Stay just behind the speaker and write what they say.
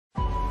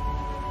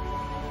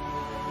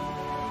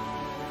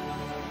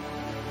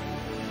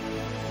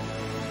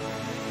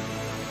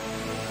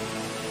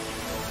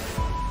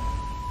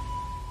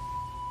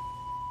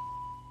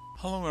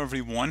Hello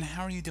everyone,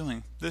 how are you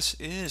doing? This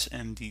is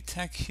MD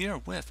Tech here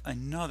with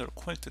another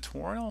quick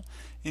tutorial.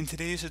 In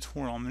today's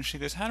tutorial, I'm going to show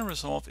you guys how to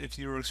resolve if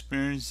you're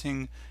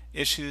experiencing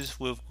issues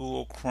with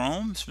Google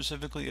Chrome,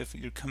 specifically if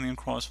you're coming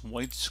across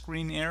white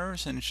screen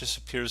errors and it just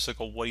appears like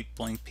a white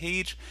blank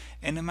page,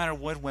 and no matter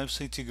what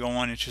website you go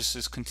on, it just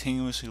is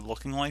continuously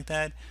looking like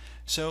that.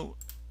 So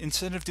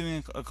instead of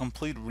doing a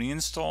complete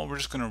reinstall, we're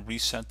just going to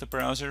reset the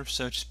browser.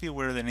 So just be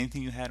aware that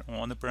anything you had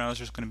on the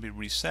browser is going to be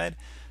reset.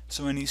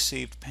 So any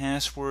saved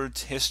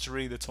passwords,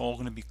 history, that's all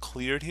going to be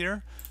cleared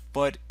here,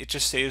 but it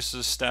just saves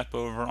us a step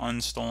over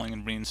uninstalling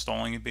and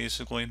reinstalling it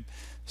basically.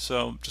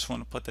 So just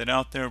want to put that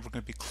out there. We're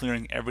going to be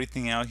clearing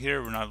everything out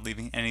here. We're not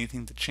leaving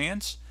anything to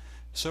chance.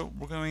 So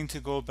we're going to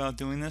go about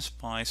doing this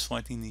by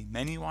selecting the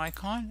menu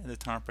icon at the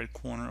top right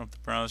corner of the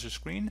browser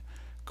screen.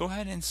 Go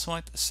ahead and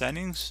select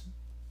Settings.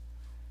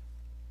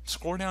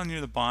 Scroll down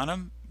near the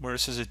bottom where it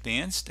says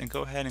Advanced and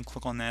go ahead and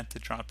click on that to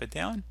drop it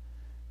down.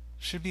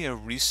 Should be a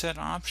reset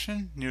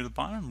option near the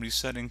bottom,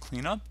 reset and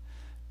clean up.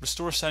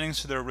 Restore settings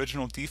to their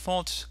original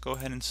defaults, go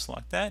ahead and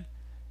select that.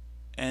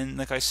 And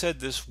like I said,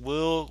 this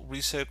will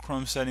reset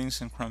Chrome settings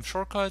and Chrome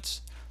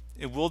shortcuts.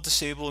 It will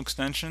disable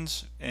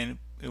extensions and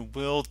it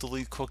will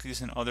delete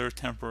cookies and other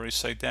temporary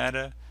site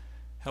data.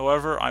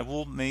 However, I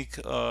will make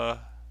a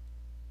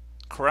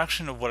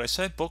correction of what I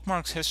said.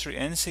 Bookmarks, history,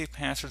 and saved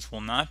passwords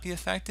will not be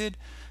affected.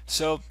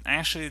 So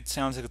actually it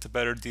sounds like it's a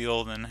better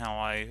deal than how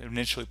I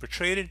initially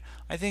portrayed it.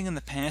 I think in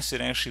the past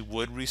it actually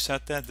would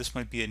reset that. This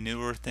might be a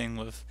newer thing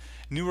with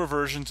newer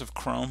versions of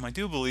Chrome. I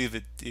do believe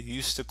it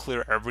used to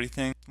clear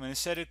everything. When it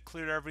said it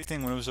cleared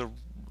everything, when it was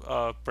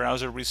a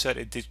browser reset,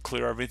 it did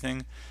clear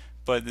everything.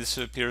 But this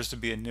appears to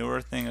be a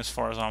newer thing as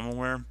far as I'm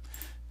aware.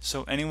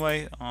 So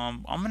anyway,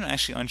 I'm going to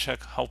actually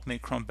uncheck Help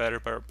Make Chrome Better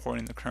by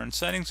reporting the current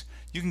settings.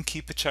 You can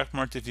keep it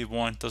checkmarked if you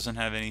want. It doesn't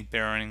have any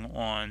bearing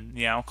on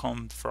the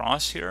outcome for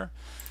us here.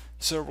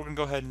 So we're going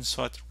to go ahead and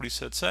select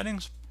Reset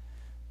Settings.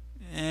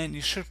 And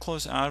you should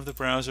close out of the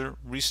browser,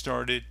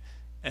 restart it,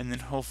 and then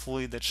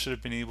hopefully that should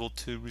have been able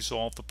to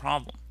resolve the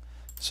problem.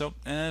 So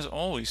as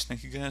always,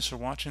 thank you guys for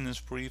watching this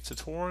brief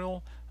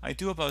tutorial. I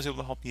do hope I was able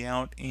to help you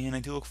out, and I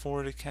do look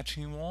forward to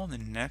catching you all in the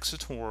next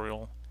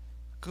tutorial.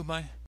 Goodbye.